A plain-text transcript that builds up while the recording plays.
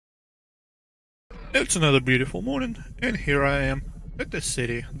It's another beautiful morning, and here I am at the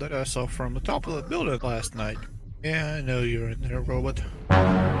city that I saw from the top of the building last night. Yeah, I know you're in there, robot.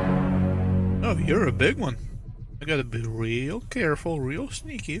 Oh, you're a big one. I gotta be real careful, real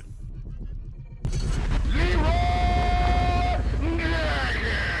sneaky.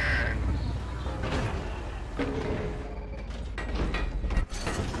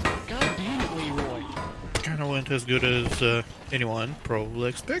 God damn it, Leroy. Kinda went as good as anyone probably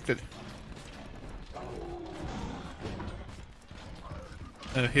expected.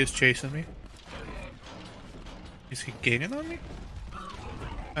 He's chasing me. Is he gaining on me?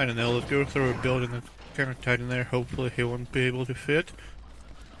 I don't know, let's go through a building that's kinda tight in there. Hopefully he won't be able to fit.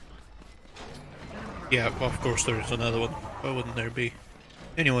 Yeah, of course there's another one. Why wouldn't there be?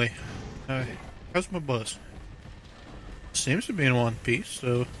 Anyway, how's my bus? Seems to be in one piece,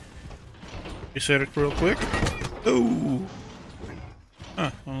 so... reset it real quick. Oh!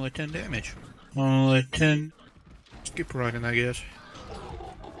 Huh, only 10 damage. Only 10... Let's keep running, I guess.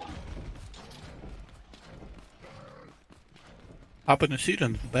 Hop in the seat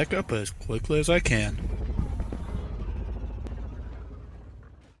and back up as quickly as I can.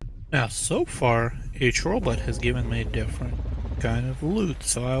 Now, so far, each robot has given me a different kind of loot,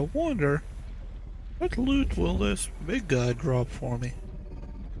 so I wonder what loot will this big guy drop for me?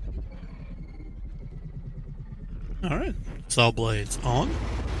 Alright, saw blades on,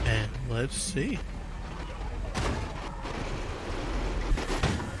 and let's see.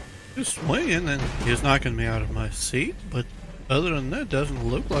 Just swinging, and he's knocking me out of my seat, but other than that, doesn't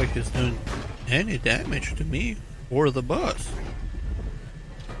look like he's doing any damage to me or the bus.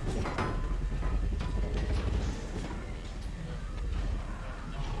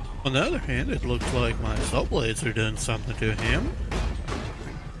 On the other hand, it looks like my saw blades are doing something to him.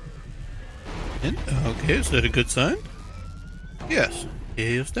 And, okay, is that a good sign? Yes,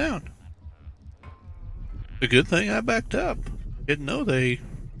 he is down. A good thing I backed up. Didn't know they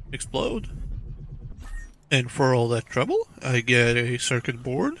explode. And for all that trouble, I get a circuit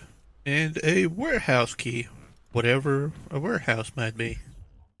board and a warehouse key, whatever a warehouse might be.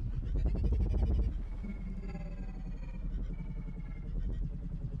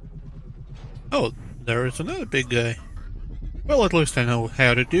 Oh, there is another big guy. Well, at least I know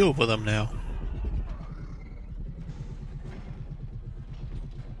how to deal with him now.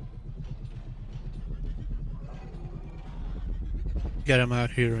 Get him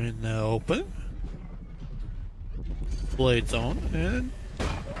out here in the open. Blades on, and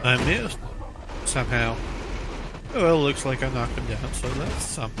I missed somehow. Oh, well, looks like I knocked him down, so that's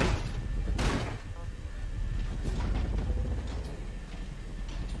something.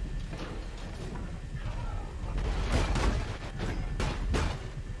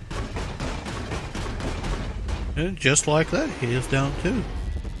 And just like that, he is down too.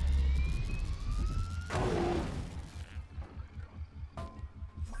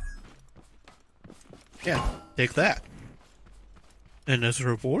 Yeah, take that. And as a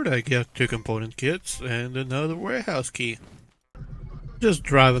reward, I get 2 component kits and another warehouse key. Just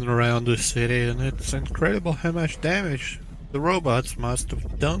driving around the city, and it's incredible how much damage the robots must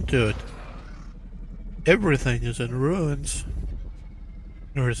have done to it. Everything is in ruins.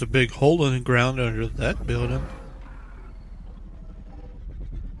 There is a big hole in the ground under that building.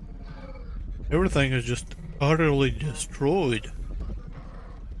 Everything is just utterly destroyed.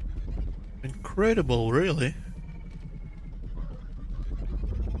 Incredible, really.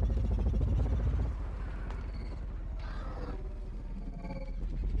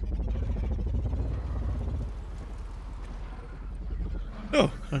 Oh,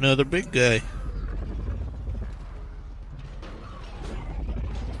 another big guy.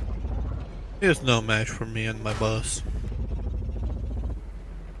 There's no match for me and my bus.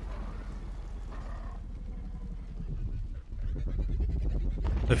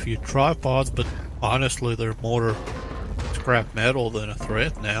 A few tripods, but honestly they're more scrap metal than a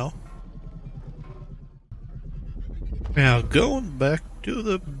threat now. Now going back to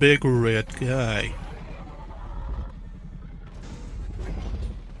the big red guy.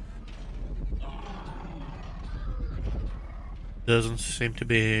 Doesn't seem to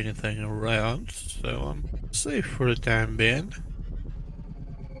be anything around, so I'm safe for the time being.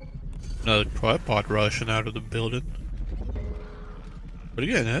 Another tripod rushing out of the building. But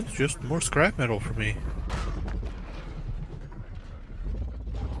again, that's just more scrap metal for me.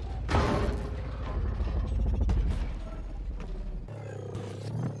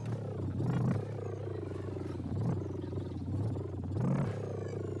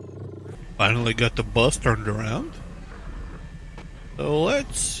 Finally got the bus turned around. So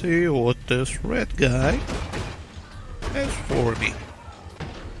let's see what this red guy has for me.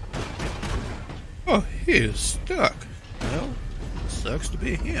 Oh, he is stuck. Well, sucks to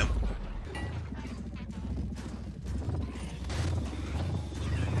be him.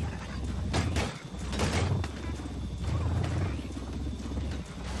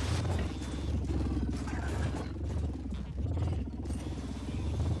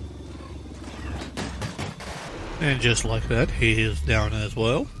 And just like that, he is down as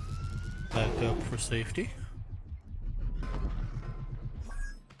well. Back up for safety.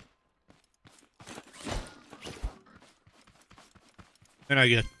 And I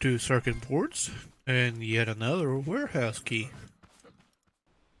get 2 circuit boards and yet another warehouse key.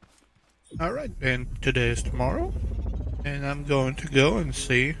 Alright, and today is tomorrow. And I'm going to go and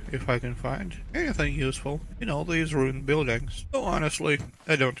see if I can find anything useful in all these ruined buildings. So honestly,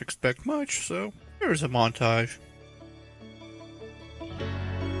 I don't expect much, so here's a montage.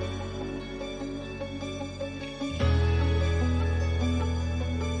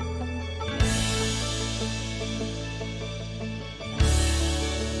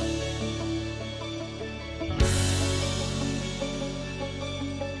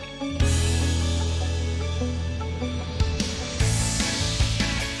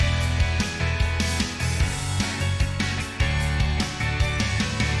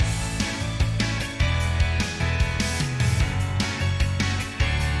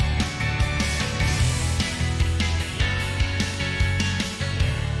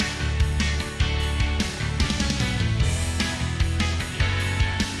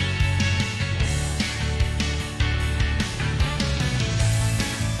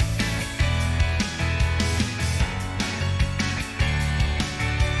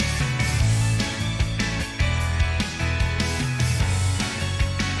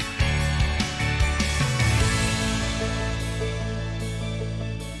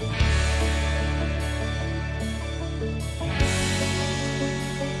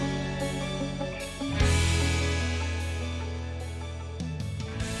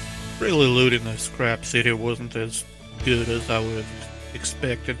 Really looting the scrap city wasn't as good as I would have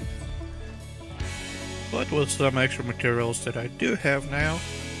expected. But with some extra materials that I do have now,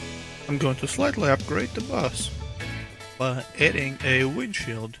 I'm going to slightly upgrade the bus by adding a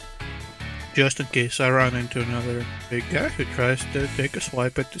windshield, just in case I run into another big guy who tries to take a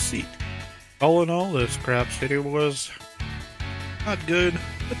swipe at the seat. All in all, the scrap city was not good,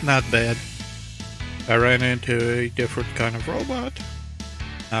 but not bad. I ran into a different kind of robot.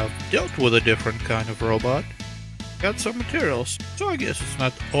 I've dealt with a different kind of robot. Got some materials, so I guess it's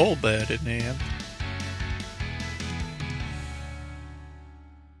not all bad in the end.